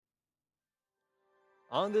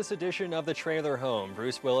On this edition of The Trailer Home,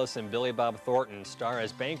 Bruce Willis and Billy Bob Thornton star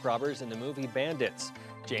as bank robbers in the movie Bandits.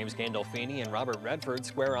 James Gandolfini and Robert Redford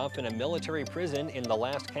square off in a military prison in The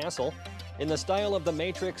Last Castle. In the style of The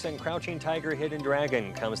Matrix and Crouching Tiger, Hidden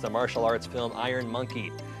Dragon comes the martial arts film Iron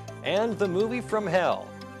Monkey. And the movie From Hell.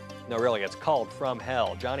 No, really, it's called From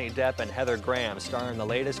Hell. Johnny Depp and Heather Graham star in the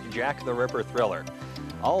latest Jack the Ripper thriller.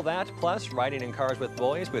 All that, plus Riding in Cars with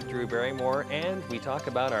Boys with Drew Barrymore, and we talk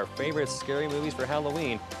about our favorite scary movies for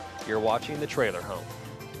Halloween. You're watching The Trailer Home.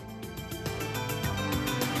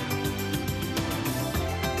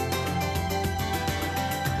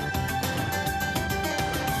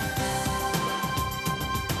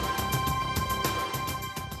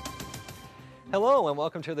 Hello and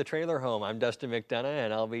welcome to The Trailer Home. I'm Dustin McDonough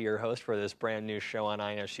and I'll be your host for this brand new show on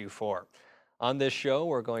ISU4. On this show,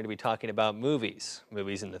 we're going to be talking about movies.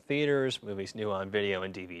 Movies in the theaters, movies new on video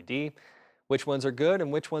and DVD, which ones are good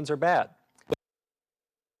and which ones are bad. Which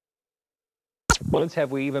ones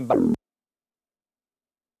have we even been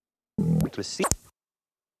to see?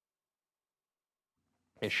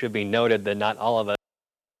 It should be noted that not all of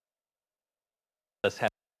us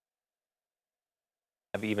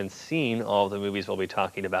have even seen all of the movies we'll be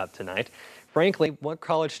talking about tonight. Frankly, what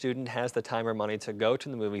college student has the time or money to go to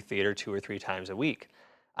the movie theater 2 or 3 times a week?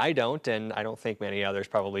 I don't, and I don't think many others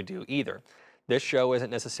probably do either. This show isn't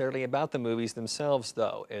necessarily about the movies themselves,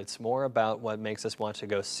 though. It's more about what makes us want to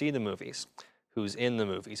go see the movies. Who's in the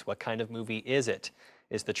movies? What kind of movie is it?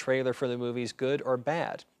 Is the trailer for the movies good or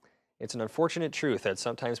bad? It's an unfortunate truth that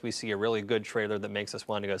sometimes we see a really good trailer that makes us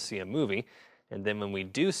want to go see a movie, and then when we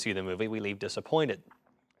do see the movie, we leave disappointed.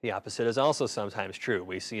 The opposite is also sometimes true.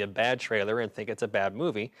 We see a bad trailer and think it's a bad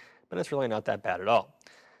movie, but it's really not that bad at all.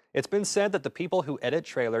 It's been said that the people who edit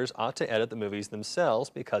trailers ought to edit the movies themselves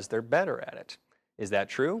because they're better at it. Is that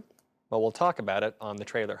true? Well, we'll talk about it on The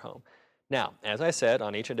Trailer Home. Now, as I said,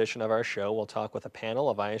 on each edition of our show, we'll talk with a panel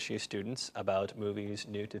of ISU students about movies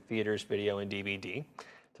new to theaters, video, and DVD.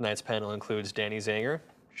 Tonight's panel includes Danny Zanger,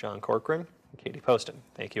 Sean Corcoran, and Katie Poston.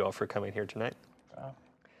 Thank you all for coming here tonight. Wow.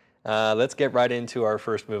 Let's get right into our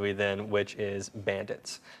first movie then, which is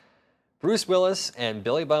Bandits. Bruce Willis and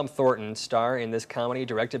Billy Bob Thornton star in this comedy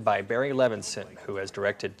directed by Barry Levinson, who has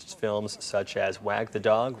directed films such as Wag the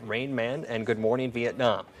Dog, Rain Man, and Good Morning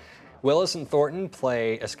Vietnam. Willis and Thornton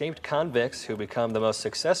play escaped convicts who become the most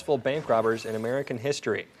successful bank robbers in American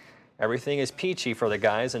history. Everything is peachy for the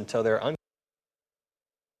guys until their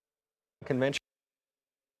unconventional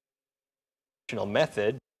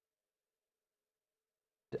method,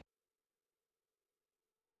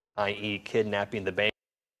 i.e. kidnapping the bank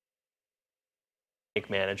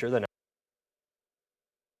manager the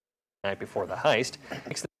night before the heist,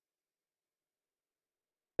 makes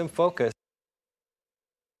them focus,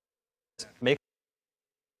 makes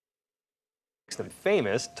them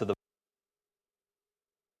famous to the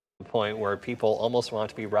point where people almost want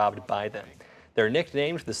to be robbed by them. They're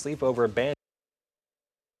nicknamed the Sleepover Bandits.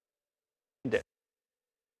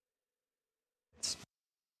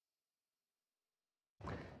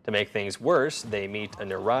 To make things worse, they meet a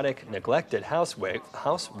neurotic, neglected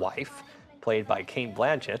housewife, played by Cate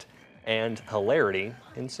Blanchett, and hilarity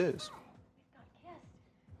ensues.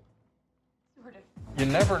 You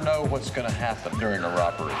never know what's going to happen during a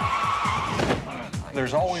robbery.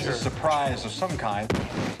 There's always a surprise of some kind.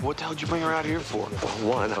 What the hell did you bring her out here for?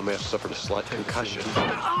 One, I may have suffered a slight concussion.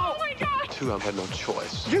 Oh my God! Two, I've had no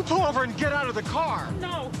choice. You pull over and get out of the car!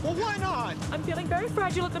 No. Well, why not? I'm feeling very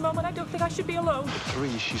fragile at the moment. I don't think I should be alone.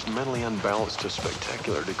 Three, she's mentally unbalanced to a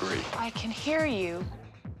spectacular degree. I can hear you.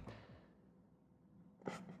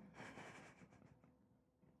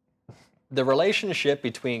 The relationship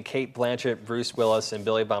between Cate Blanchett, Bruce Willis, and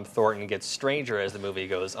Billy Bob Thornton gets stranger as the movie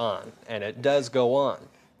goes on, and it does go on,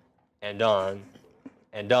 and on,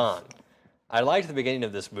 and on. I liked the beginning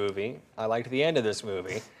of this movie. I liked the end of this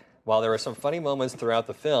movie. While there were some funny moments throughout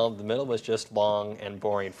the film, the middle was just long and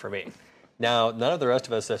boring for me. Now, none of the rest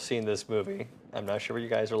of us have seen this movie. I'm not sure what you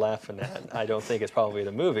guys are laughing at. I don't think it's probably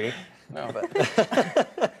the movie. No, but I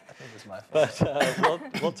think it's my fault.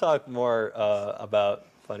 But we'll talk more about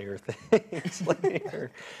funnier things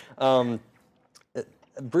later.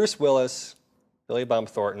 Bruce Willis, Billy Bob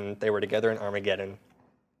Thornton, they were together in Armageddon.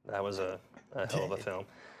 That was a hell of a film.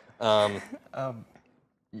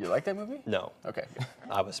 You like that movie? No. Okay.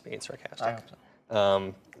 I was being sarcastic. I hope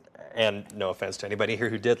so. And no offense to anybody here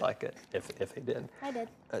who did like it, if they did. I did.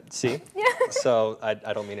 See? Yeah. So I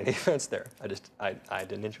don't mean any offense there. I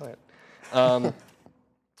didn't enjoy it.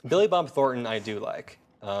 Billy Bob Thornton I do like.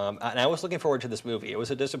 And I was looking forward to this movie. It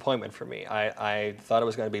was a disappointment for me. I thought it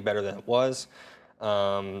was going to be better than it was.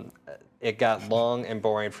 It got long and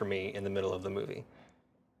boring for me in the middle of the movie.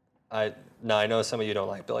 I know some of you don't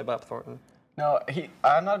like Billy Bob Thornton. No,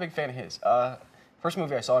 I'm not a big fan of his. First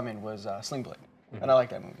movie I saw him in was Sling Blade, and I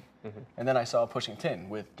liked that movie. And then I saw Pushing Tin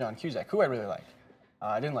with John Cusack, who I really liked.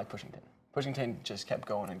 I didn't like Pushing Tin. Pushing Tin just kept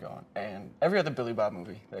going and going. And every other Billy Bob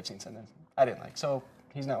movie that I've seen since then, I didn't like. So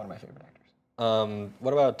he's not one of my favorite actors.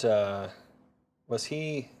 What about, was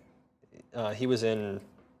he was in,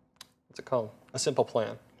 what's it called? A Simple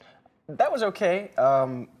Plan. That was okay.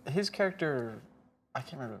 His character, I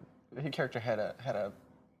can't remember. His character had a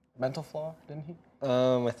mental flaw, didn't he?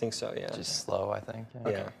 I think so, yeah. Just slow, I think.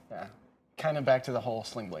 Yeah. Yeah. Kind of back to the whole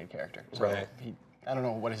Sling Blade character. So Right. I don't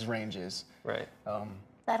know what his range is. Right.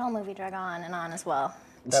 That whole movie drag on and on as well.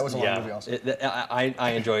 That was a long movie also.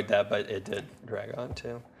 I enjoyed that, but it did drag on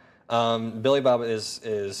too. Billy Bob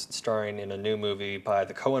is starring in a new movie by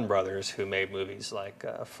the Coen brothers, who made movies like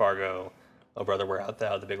Fargo, Oh Brother, Where Art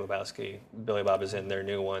Thou, The Big Lebowski. Billy Bob is in their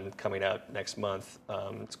new one coming out next month.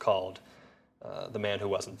 It's called The Man Who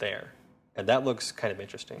Wasn't There. And that looks kind of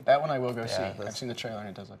interesting. That one I will go see. that's- I've seen the trailer and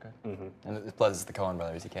it does look good. And plus, it's the Coen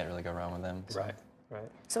brothers. You can't really go wrong with them. So. Right, right.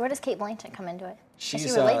 So where does Kate Blanchett come into it? Is she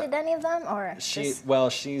She's, related to any of them, or She just...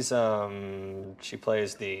 she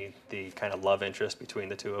plays the kind of love interest between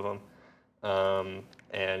the two of them,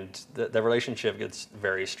 and the relationship gets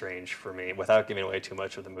very strange for me. Without giving away too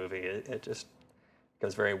much of the movie, it just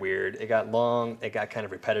goes very weird. It got long. It got kind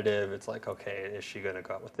of repetitive. It's like, okay, is she going to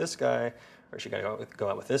go out with this guy, or is she going to go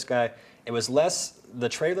out with this guy? It was less. The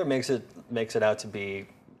trailer makes it out to be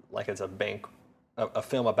like it's a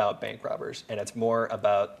film about bank robbers, and it's more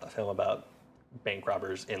about a film about bank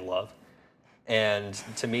robbers in love. And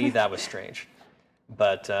to me, that was strange.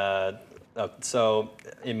 But so,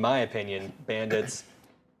 in my opinion, Bandits,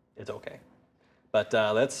 it's okay. But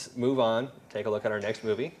let's move on, take a look at our next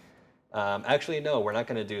movie. Actually, no, we're not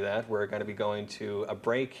going to do that. We're going to be going to a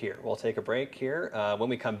break here. We'll take a break here. When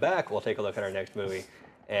we come back, we'll take a look at our next movie,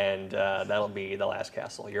 and that'll be The Last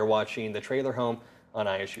Castle. You're watching The Trailer Home on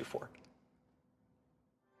ISU 4.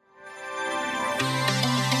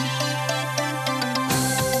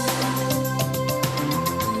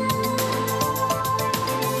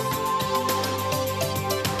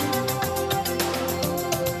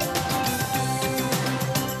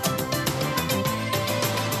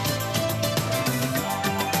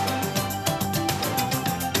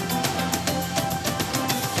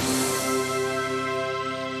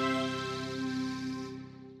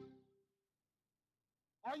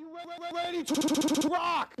 Are you ready to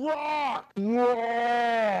rock? Rock!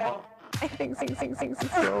 Rock! What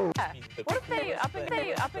if they up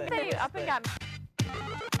and got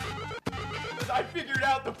I figured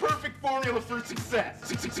out the perfect formula for success.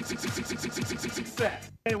 Success.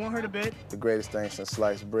 It won't hurt a bit. The greatest thing since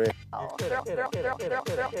sliced bread.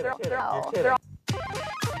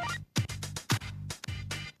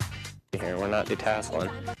 Here, we're not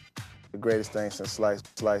detasseling. The greatest thing since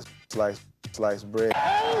sliced bread.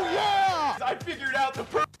 Oh yeah! I figured out the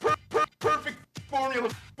perfect formula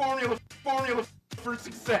for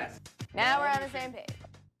success. Now we're on the same page.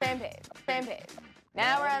 Same page. Same page.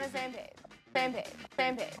 Now we're on the same page. Same page.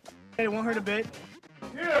 Same page. It won't hurt a bit.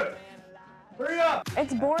 Here! Hurry up!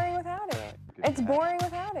 It's boring without it. It's boring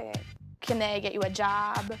without it. Can they get you a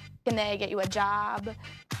job? Can they get you a job?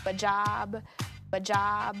 A job? A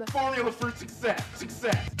job? Formula for success.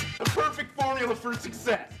 Success. The perfect formula for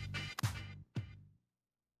success.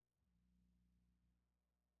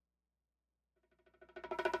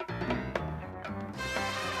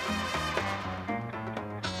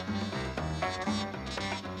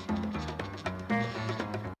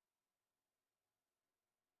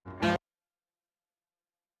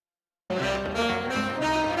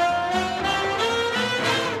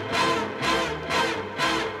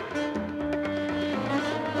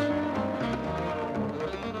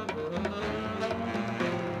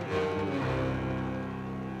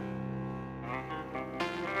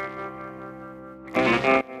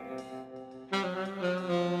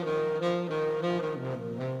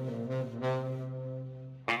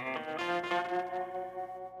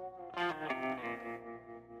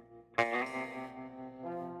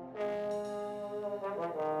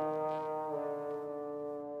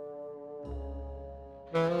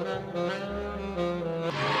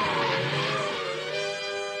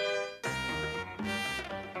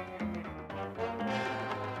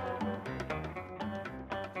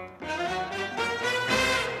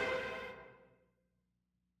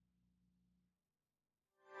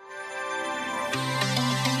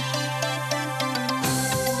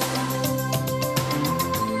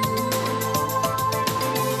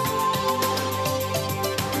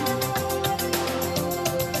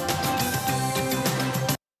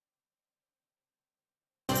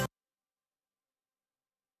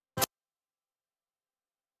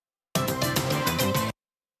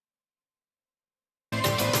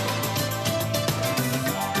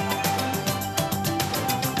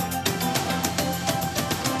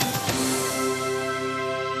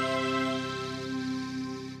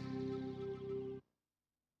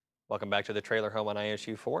 Welcome back to the Trailer Home on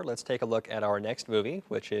ISU4. Let's take a look at our next movie,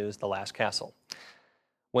 which is The Last Castle.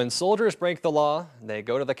 When soldiers break the law, they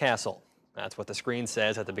go to the castle. That's what the screen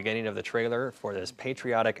says at the beginning of the trailer for this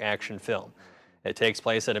patriotic action film. It takes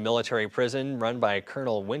place at a military prison run by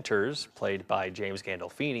Colonel Winters, played by James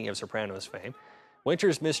Gandolfini of Sopranos fame.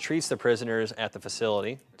 Winters mistreats the prisoners at the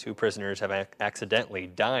facility. 2 prisoners have accidentally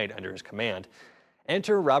died under his command.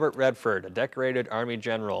 Enter Robert Redford, a decorated Army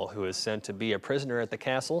general who is sent to be a prisoner at the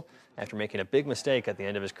castle after making a big mistake at the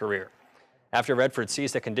end of his career. After Redford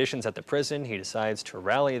sees the conditions at the prison, he decides to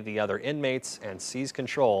rally the other inmates and seize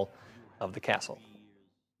control of the castle.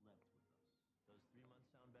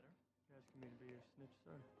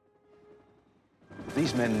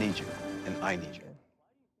 These men need you, and I need you.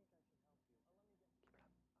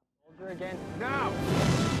 Again. Now,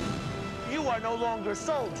 you are no longer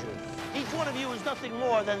soldiers. Each one of you is nothing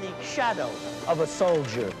more than the shadow of a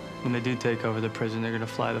soldier. When they do take over the prison, they're gonna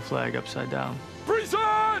fly the flag upside down. Prison!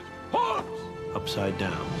 Halt! Upside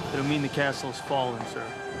down. It'll mean the castle's fallen, sir.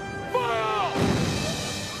 Fire!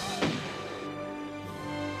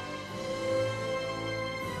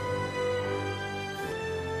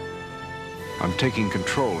 I'm taking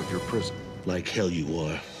control of your prison. Like hell you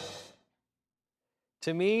are.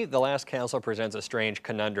 To me, The Last Castle presents a strange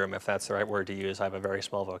conundrum, if that's the right word to use. I have a very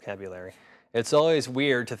small vocabulary. It's always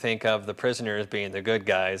weird to think of the prisoners being the good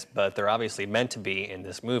guys, but they're obviously meant to be in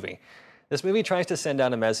this movie. This movie tries to send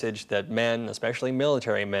out a message that men, especially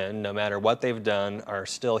military men, no matter what they've done, are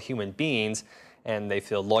still human beings, and they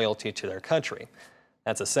feel loyalty to their country.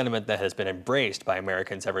 That's a sentiment that has been embraced by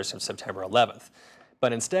Americans ever since September 11th.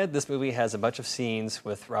 But instead, this movie has a bunch of scenes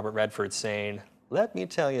with Robert Redford saying, "Let me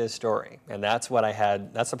tell you a story." And that's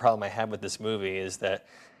the problem I had with this movie, is that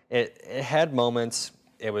it had moments,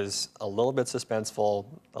 it was a little bit suspenseful,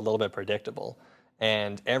 a little bit predictable.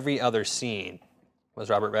 And every other scene was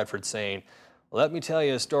Robert Redford saying, "Let me tell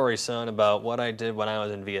you a story, son, about what I did when I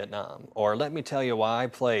was in Vietnam." Or, "Let me tell you why I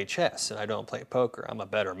play chess and I don't play poker. I'm a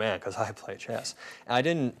better man because I play chess." And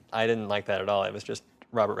I didn't like that at all. It was just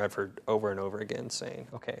Robert Redford over and over again saying,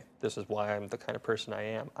 "Okay, this is why I'm the kind of person I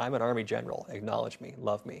am. I'm an Army general. Acknowledge me.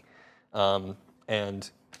 Love me."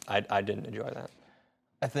 And I didn't enjoy that.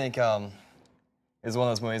 I think it's one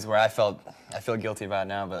of those movies where I feel guilty about it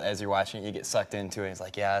now, but as you're watching it, you get sucked into it. It's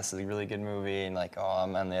like, yeah, this is a really good movie, and like, oh,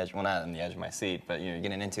 I'm on the edge. Well, not on the edge of my seat, but you're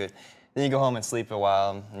getting into it. Then you go home and sleep a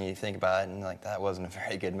while, and you think about it, and like, that wasn't a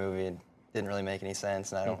very good movie. It didn't really make any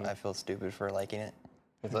sense, and I feel stupid for liking it.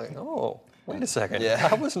 It's like, oh, wait a second. Yeah.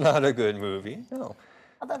 That was not a good movie. No.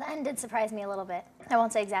 Although the end did surprise me a little bit. I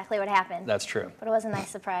won't say exactly what happened. That's true. But it was a nice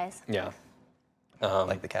surprise. Yeah.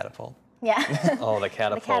 Like the catapult. Yeah. Oh, the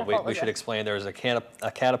catapult. catapult We should explain. There was a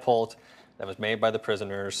catapult that was made by the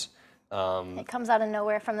prisoners. It comes out of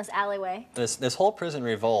nowhere from this alleyway. This whole prison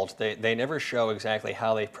revolt, they never show exactly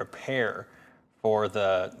how they prepare for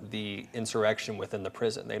the insurrection within the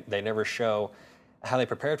prison. They never show how they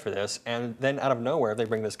prepared for this, and then out of nowhere they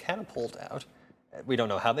bring this catapult out. We don't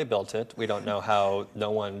know how they built it. We don't know how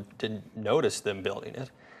no one didn't notice them building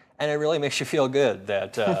it, and it really makes you feel good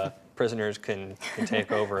that prisoners can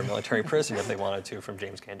take over a military prison if they wanted to, from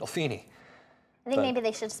James Gandolfini. I think maybe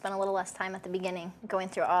they should spend a little less time at the beginning going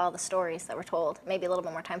through all the stories that were told. Maybe a little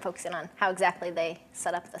bit more time focusing on how exactly they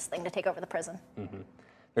set up this thing to take over the prison. Mm-hmm.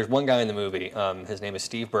 There's one guy in the movie, his name is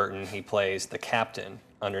Steve Burton. He plays the captain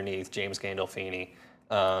underneath James Gandolfini.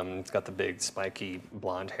 He's got the big spiky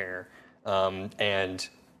blonde hair. I'm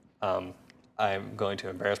going to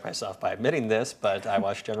embarrass myself by admitting this, but I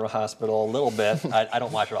watched General Hospital a little bit. I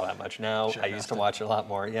don't watch it all that much now. I used to watch it a lot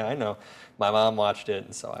more. Yeah, I know. My mom watched it,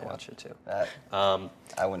 and so I watched it too. I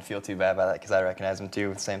wouldn't feel too bad about that because I recognize him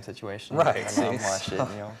too. Same situation. Right. My mom watched it,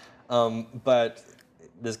 you know. But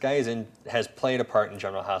this guy has played a part in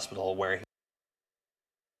General Hospital where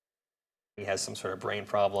he has some sort of brain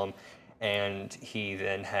problem, and he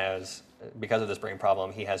then has, because of this brain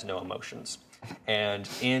problem, he has no emotions. And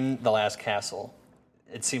in The Last Castle,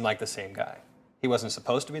 it seemed like the same guy. He wasn't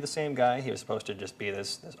supposed to be the same guy. He was supposed to just be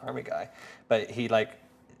this army guy. But he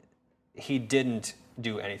didn't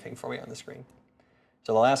do anything for me on the screen.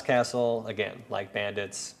 So The Last Castle, again, like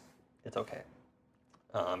Bandits, it's okay.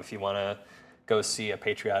 If you want to go see a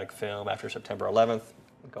patriotic film after September 11th,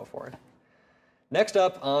 go for it. Next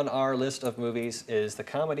up on our list of movies is the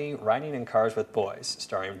comedy Riding in Cars with Boys,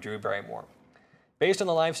 starring Drew Barrymore. Based on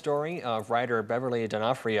the life story of writer Beverly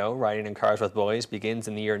D'Onofrio, Riding in Cars with Boys begins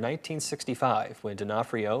in the year 1965 when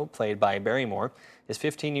D'Onofrio, played by Barrymore, is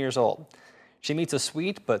 15 years old. She meets a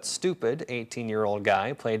sweet but stupid 18-year-old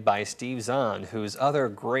guy played by Steve Zahn, whose other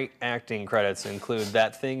great acting credits include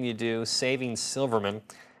That Thing You Do, Saving Silverman,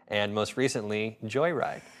 and most recently,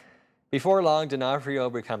 Joyride. Before long, D'Onofrio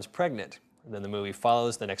becomes pregnant. And then the movie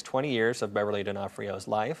follows the next 20 years of Beverly D'Onofrio's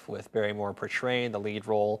life, with Barrymore portraying the lead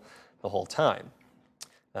role the whole time.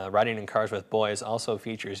 Riding in Cars with Boys also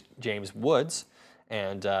features James Woods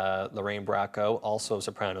and Lorraine Bracco, also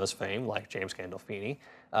Sopranos fame, like James Gandolfini.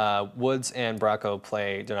 Woods and Bracco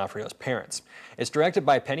play D'Onofrio's parents. It's directed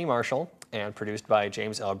by Penny Marshall and produced by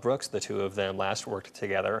James L. Brooks. The two of them last worked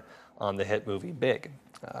together on the hit movie Big,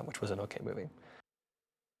 which was an okay movie.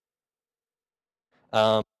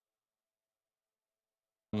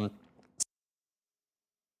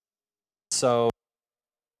 So,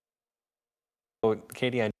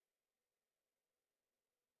 Katie, I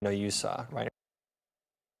know you saw, right?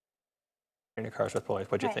 In Cars with Boys.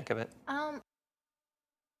 What'd you think of it?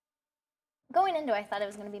 Going into it, I thought it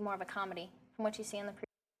was going to be more of a comedy from what you see in the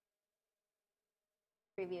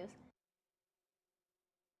previews.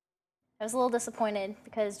 I was a little disappointed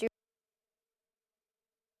because Drew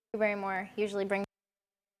Barrymore usually brings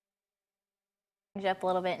you up a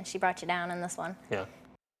little bit, and she brought you down in this one. Yeah.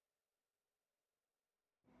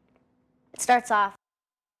 It starts off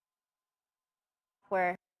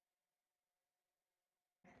where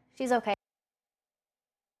she's okay,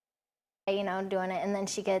 you know, doing it, and then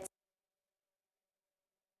she gets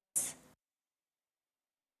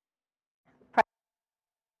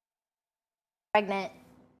pregnant,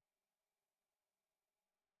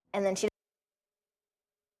 and then she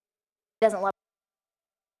doesn't love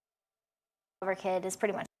her kid, is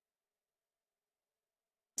pretty much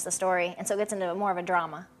the story, and so it gets into more of a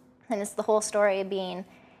drama. And it's the whole story being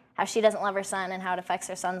how she doesn't love her son and how it affects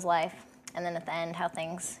her son's life, and then at the end, how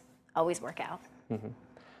things always work out. Mm-hmm.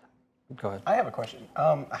 Go ahead. I have a question.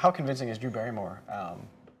 How convincing is Drew Barrymore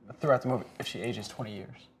throughout the movie if she ages 20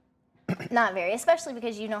 years? Not very, especially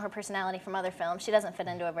because you know her personality from other films. She doesn't fit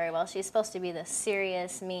into it very well. She's supposed to be this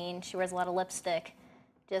serious, mean, she wears a lot of lipstick.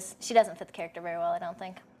 She doesn't fit the character very well, I don't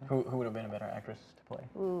think. Who would have been a better actress to play?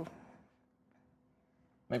 Ooh.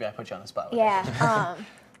 Maybe I put you on the spot with Yeah.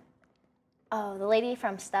 Oh, the lady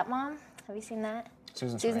from Stepmom. Have you seen that?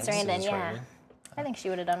 Susan Sarandon, yeah. I think she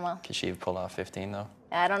would have done well. Could she have pulled off 15, though?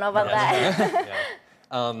 I don't know about that.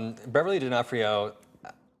 Yeah. Beverly D'Onofrio,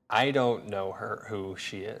 I don't know who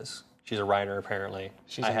she is. She's a writer, apparently.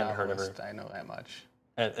 I hadn't heard of her. I know that much.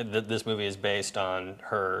 This movie is based on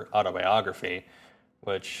her autobiography,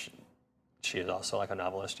 which she is also like a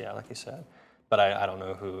novelist, yeah, like you said. But I don't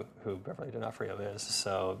know who Beverly D'Onofrio is,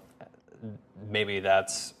 so maybe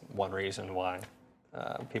that's one reason why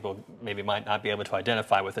people maybe might not be able to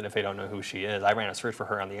identify with it if they don't know who she is. I ran a search for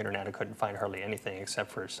her on the internet and couldn't find hardly anything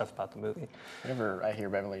except for stuff about the movie. Whenever I hear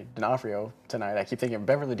Beverly D'Onofrio tonight, I keep thinking of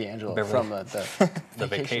Beverly D'Angelo from the the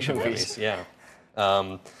vacation movies. Yeah.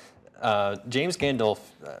 James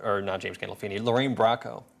Gandolfini, Lorraine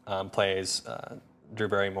Bracco plays Drew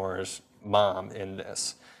Barrymore's mom in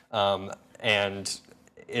this. And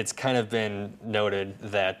it's kind of been noted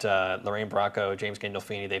that Lorraine Bracco, James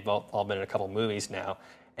Gandolfini, they've all been in a couple movies now,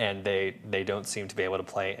 and they don't seem to be able to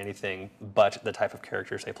play anything but the type of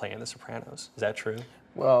characters they play in The Sopranos. Is that true?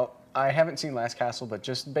 Well, I haven't seen Last Castle, but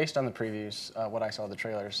just based on the previews, what I saw the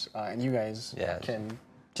trailers, and you guys can...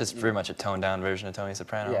 Just pretty much a toned-down version of Tony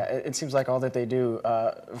Soprano. Yeah, it seems like all that they do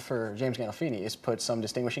for James Gandolfini is put some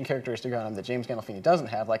distinguishing characteristic on him that James Gandolfini doesn't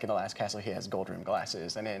have. Like in The Last Castle, he has gold-rimmed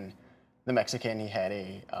glasses, and in The Mexican, he had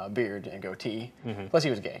a beard and goatee. Mm-hmm. Plus, he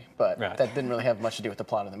was gay, but that didn't really have much to do with the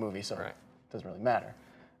plot of the movie, so it doesn't really matter.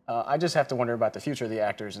 I just have to wonder about the future of the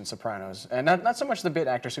actors in Sopranos, and not so much the bit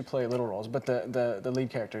actors who play little roles, but the lead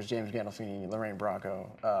characters, James Gandolfini, Lorraine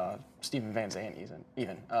Bracco, Stephen Van Zandt,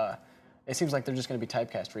 even. It seems like they're just going to be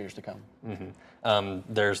typecast for years to come.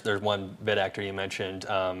 Mm-hmm. There's one bit actor you mentioned,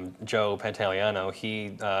 Joe Pantoliano.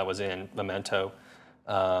 He was in Memento,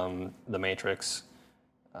 The Matrix,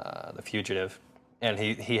 The Fugitive, and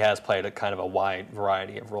he has played a kind of a wide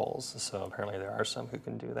variety of roles. So apparently there are some who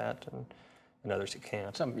can do that, and others who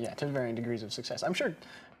can't. Some, yeah, to varying degrees of success. I'm sure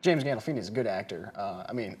James Gandolfini is a good actor.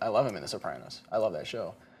 I mean, I love him in The Sopranos. I love that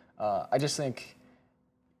show. I just think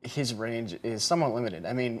his range is somewhat limited.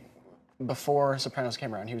 I mean, before Sopranos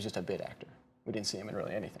came around, he was just a bit actor. We didn't see him in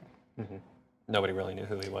really anything. Mm-hmm. Nobody really knew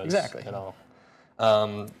who he was at all.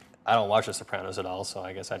 I don't watch The Sopranos at all, so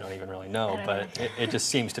I guess I don't even really know. But it just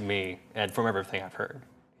seems to me, and from everything I've heard,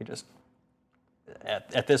 he just,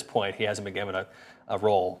 at this point, he hasn't been given a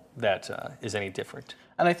role that is any different.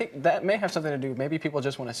 And I think that may have something to do, maybe people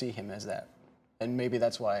just want to see him as that. And maybe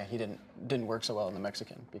that's why he didn't work so well in The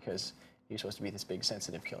Mexican, because he was supposed to be this big,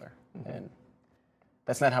 sensitive killer. Mm-hmm. And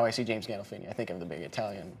that's not how I see James Gandolfini. I think of the big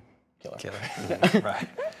Italian killer. Right.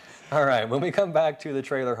 All right, when we come back to the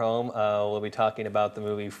trailer home, we'll be talking about the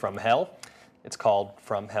movie From Hell. It's called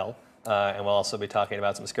From Hell. and we'll also be talking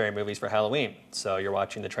about some scary movies for Halloween. So you're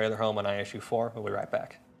watching The Trailer Home on ISU 4. We'll be right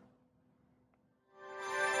back.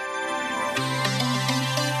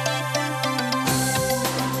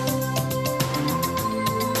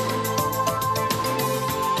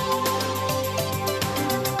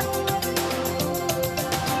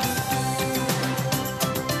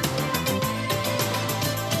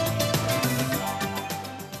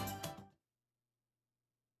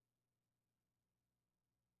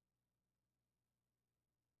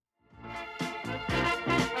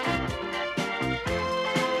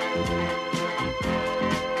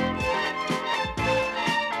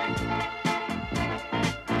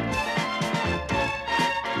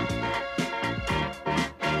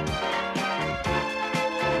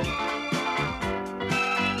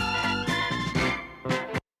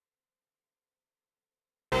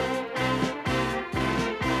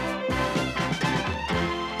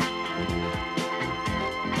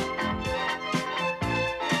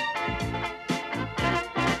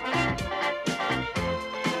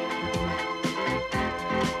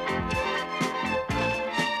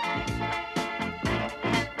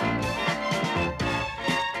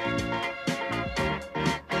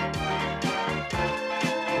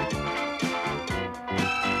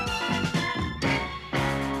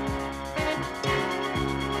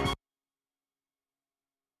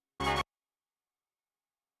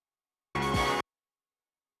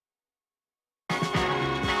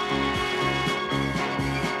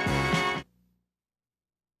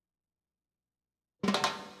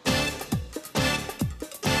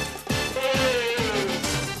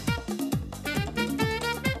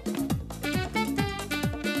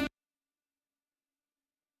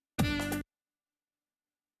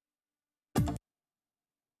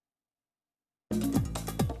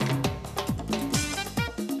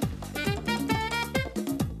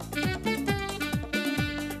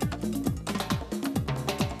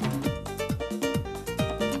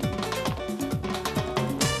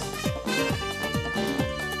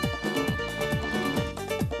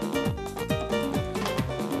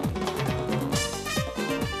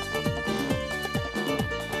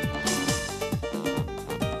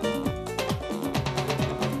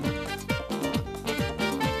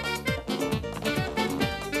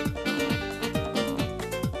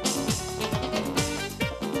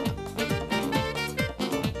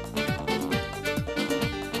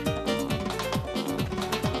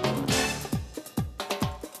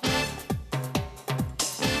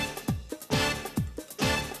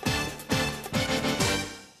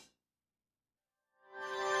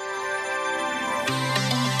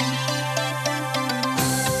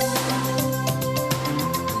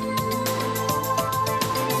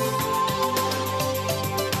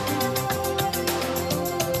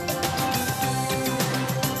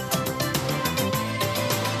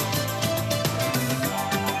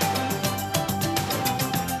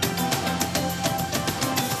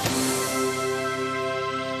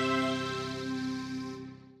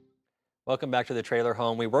 Welcome back to The Trailer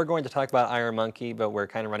Home. We were going to talk about Iron Monkey, but we're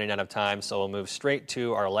kind of running out of time, so we'll move straight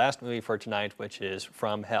to our last movie for tonight, which is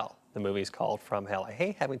From Hell. The movie's called From Hell. I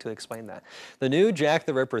hate having to explain that. The new Jack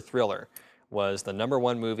the Ripper thriller was the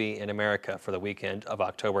 #1 movie in America for the weekend of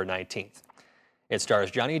October 19th. It stars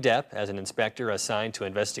Johnny Depp as an inspector assigned to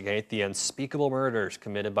investigate the unspeakable murders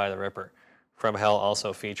committed by the Ripper. From Hell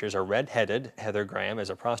also features a red-headed Heather Graham as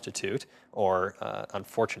a prostitute, or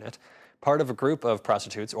unfortunate, part of a group of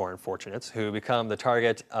prostitutes or unfortunates who become the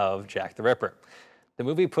target of Jack the Ripper. The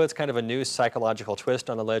movie puts kind of a new psychological twist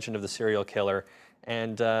on the legend of the serial killer,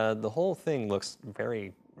 and the whole thing looks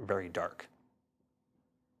very, very dark.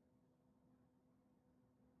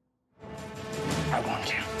 I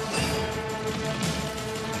want you.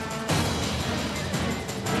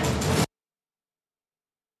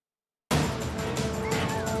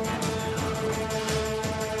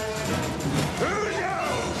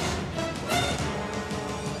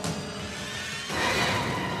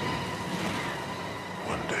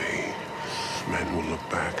 One day, men will look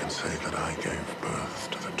back and say that I gave birth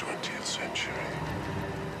to the 20th century.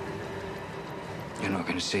 You're not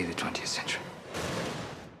going to see the 20th century.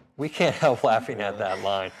 We can't help laughing at that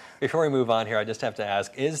line. Before we move on here, I just have to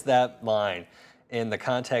ask, is that line, in the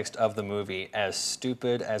context of the movie, as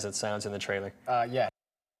stupid as it sounds in the trailer? Yeah.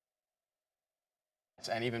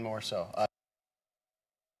 And even more so.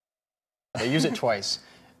 They use it twice.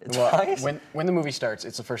 Twice? When the movie starts,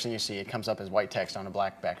 it's the first thing you see. It comes up as white text on a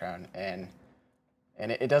black background, and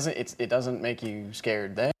it doesn't make you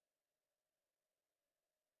scared then,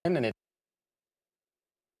 and it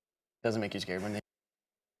doesn't make you scared when they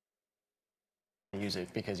use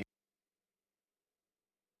it, because you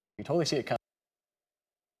totally see it come.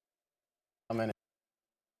 and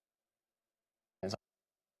it's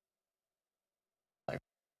like,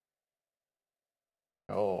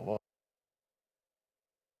 oh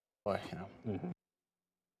boy, you know.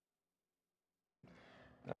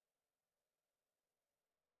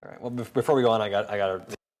 All right. Well, before we go on, I got to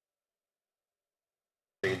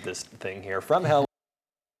read this thing here. From Hell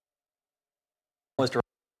was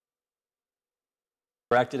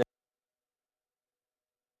directed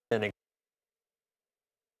and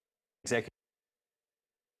executive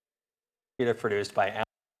produced by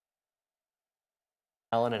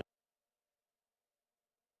Alan and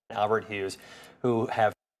Albert Hughes, who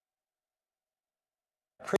have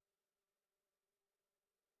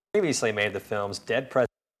previously made the films Dead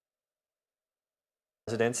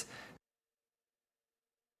Presidents,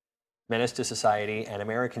 Menace to Society, and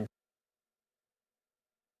American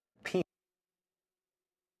Pimp.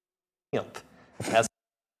 That's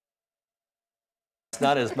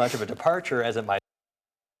not as much of a departure as it might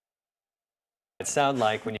sound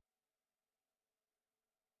like when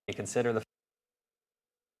you consider the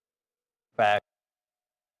fact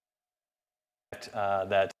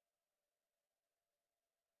that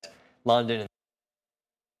London in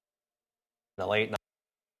the late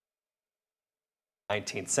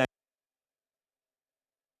 19th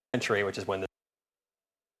century, which is when this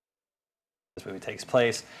movie takes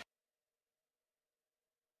place,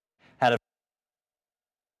 had a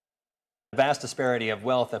vast disparity of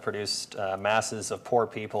wealth that produced masses of poor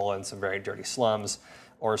people in some very dirty slums,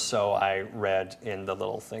 or so I read in the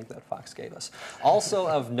little thing that Fox gave us. Also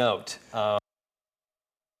of note,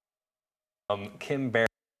 Kim Barrett,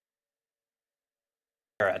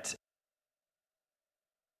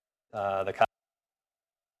 the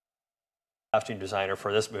costume designer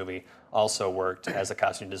for this movie, also worked as a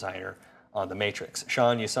costume designer on The Matrix.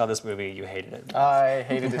 Sean, you saw this movie, you hated it. I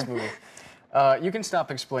hated this movie. You can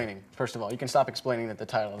stop explaining, first of all. You can stop explaining that the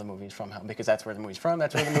title of the movie is From Hell, because that's where the movie's from.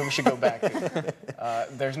 That's where the movie should go back to.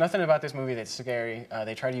 There's nothing about this movie that's scary.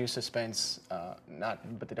 They try to use suspense,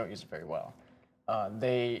 but they don't use it very well.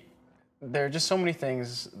 There are just so many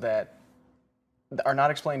things that are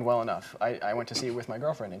not explained well enough. I went to see it with my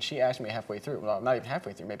girlfriend, and she asked me halfway through, well, not even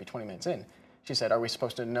halfway through, maybe 20 minutes in. She said, are we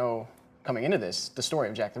supposed to know, coming into this, the story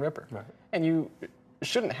of Jack the Ripper? Right. And you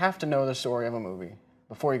shouldn't have to know the story of a movie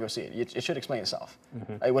before you go see it. It should explain itself.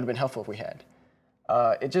 It would have been helpful if we had.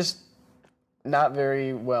 It just, not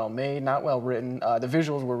very well made, not well written. The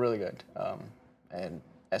visuals were really good. And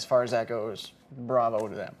as far as that goes, bravo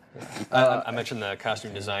to them. I mentioned the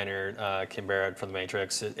costume designer, Kim Barrett from The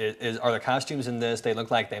Matrix. Are the costumes in this, they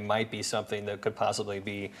look like they might be something that could possibly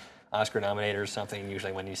be Oscar nominated or something?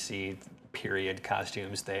 Usually when you see period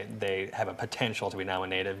costumes, they have a potential to be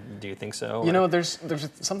nominated. Do you think so? You know, there's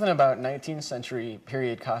something about 19th century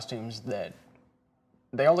period costumes that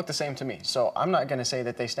they all look the same to me. So I'm not going to say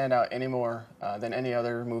that they stand out any more than any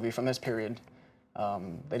other movie from this period.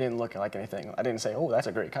 They didn't look like anything. I didn't say, oh, that's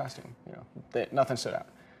a great costume. You know, nothing stood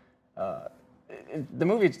out. The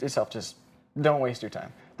movie itself, just don't waste your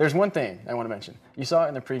time. There's one thing I want to mention. You saw it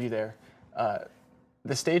in the preview there.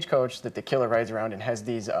 The stagecoach that the killer rides around in has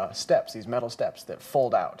these steps, these metal steps that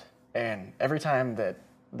fold out. And every time that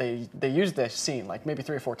they use this scene, like maybe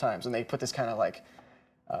 3 or 4 times, and they put this kind of like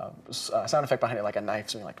sound effect behind it, like a knife,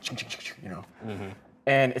 so you're like, ching, ching, ching, ching, you know.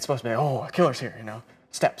 And it's supposed to be, oh, a killer's here, you know.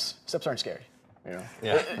 Steps aren't scary, you know.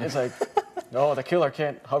 Yeah. It's like, no, the killer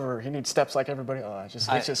can't hover. He needs steps like everybody. Oh, it's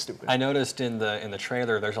just stupid. I noticed in the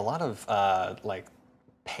trailer, there's a lot of like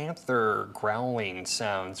panther growling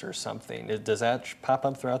sounds or something. Does that pop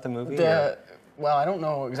up throughout the movie? Well, I don't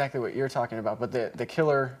know exactly what you're talking about, but the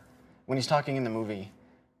killer, when he's talking in the movie,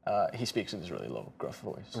 he speaks in this really low, gruff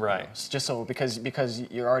voice. Right. You know, just so because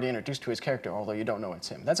you're already introduced to his character, although you don't know it's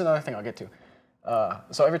him. That's another thing I'll get to.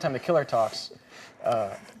 So every time the killer talks,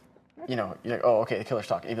 you know, you're like, oh, okay, the killer's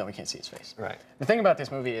talking, even though we can't see his face. Right. The thing about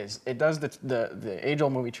this movie is it does the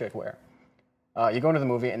age-old movie trick where you go into the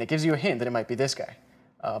movie and it gives you a hint that it might be this guy.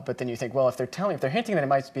 But then you think, well, if they're hinting that it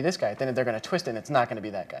might be this guy, then they're going to twist it and it's not going to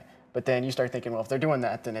be that guy. But then you start thinking, well, if they're doing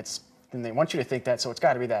that, then they want you to think that, so it's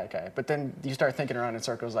got to be that guy. But then you start thinking around in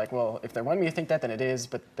circles like, well, if they want me to think that, then it is,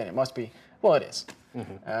 but then it must be. Well, it is.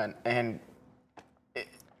 And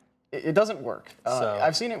it doesn't work.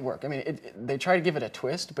 I've seen it work. I mean, they try to give it a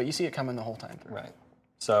twist, but you see it coming the whole time through. Right.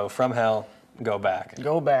 So From Hell, go back.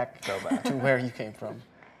 Go back to where you came from.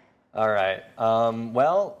 All right.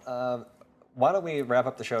 Why don't we wrap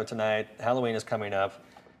up the show tonight? Halloween is coming up.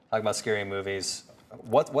 Talk about scary movies.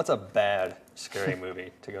 What's a bad scary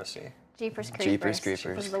movie to go see? Jeepers Creepers. Jeepers Creepers.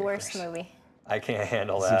 It was the worst movie. I can't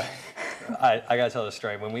handle that. I got to tell the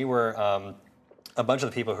story. When we were a bunch of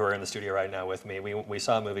the people who are in the studio right now with me, we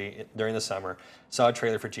saw a movie during the summer, saw a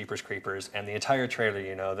trailer for Jeepers Creepers, and the entire trailer,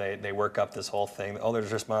 you know, they work up this whole thing. Oh, there's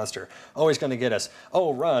this monster. Oh, he's going to get us.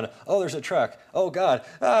 Oh, run. Oh, there's a truck. Oh, God.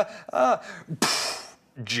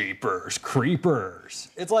 Jeepers Creepers.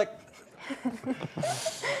 It's like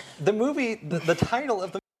the movie, the title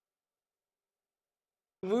of the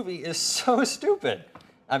movie is so stupid.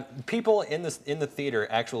 People in the theater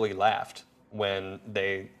actually laughed when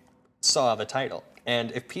they saw the title.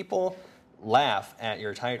 And if people laugh at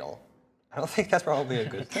your title, I don't think that's probably a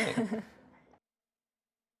good thing.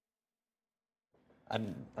 I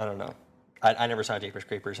don't know. I never saw Jeepers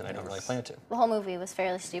Creepers, and I don't really plan to. The whole movie was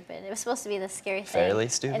fairly stupid. It was supposed to be this scary thing. Fairly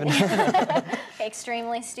stupid?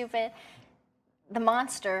 Extremely stupid. The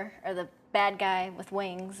monster, or the bad guy with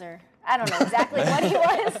wings, or I don't know exactly what he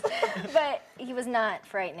was, but he was not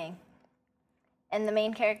frightening. And the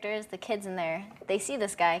main characters, the kids in there, they see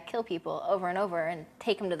this guy kill people over and over and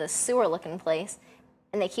take them to this sewer-looking place,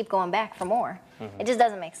 and they keep going back for more. It just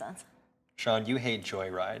doesn't make sense. Sean, you hate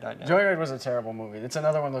Joyride, I know. Joyride was a terrible movie. It's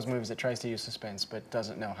another one of those movies that tries to use suspense but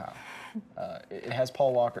doesn't know how. It has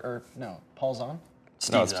Paul Walker, or no, Paul Zahn?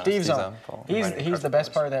 Steve Zahn. He's the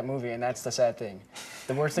best part of that movie, and that's the sad thing.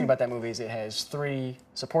 The worst thing about that movie is it has 3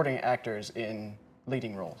 supporting actors in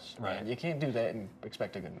leading roles. Right. And you can't do that and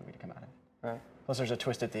expect a good movie to come out of it. Right. Plus there's a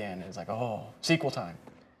twist at the end. It's like, oh, sequel time.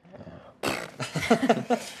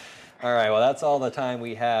 All right, well, that's all the time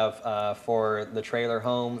we have for the trailer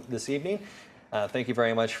home this evening. Thank you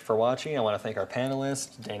very much for watching. I want to thank our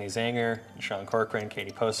panelists, Danny Zanger, Sean Corcoran, Katie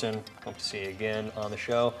Poston. Hope to see you again on the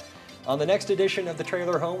show. On the next edition of the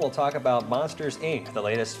Trailer Home, we'll talk about Monsters, Inc., the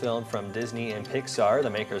latest film from Disney and Pixar, the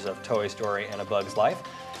makers of Toy Story and A Bug's Life.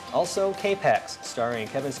 Also, K-Pax, starring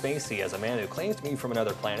Kevin Spacey as a man who claims to be from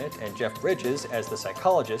another planet, and Jeff Bridges as the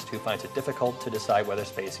psychologist who finds it difficult to decide whether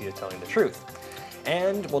Spacey is telling the truth.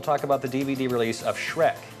 And we'll talk about the DVD release of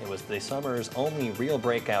Shrek. It was the summer's only real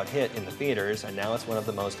breakout hit in the theaters, and now it's one of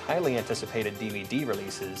the most highly anticipated DVD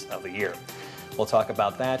releases of the year. We'll talk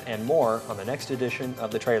about that and more on the next edition of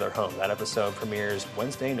The Trailer Home. That episode premieres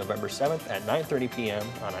Wednesday, November 7th at 9:30 p.m.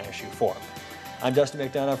 on ISU 4. I'm Dustin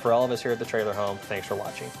McDonough. For all of us here at The Trailer Home, thanks for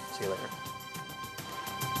watching. See you later.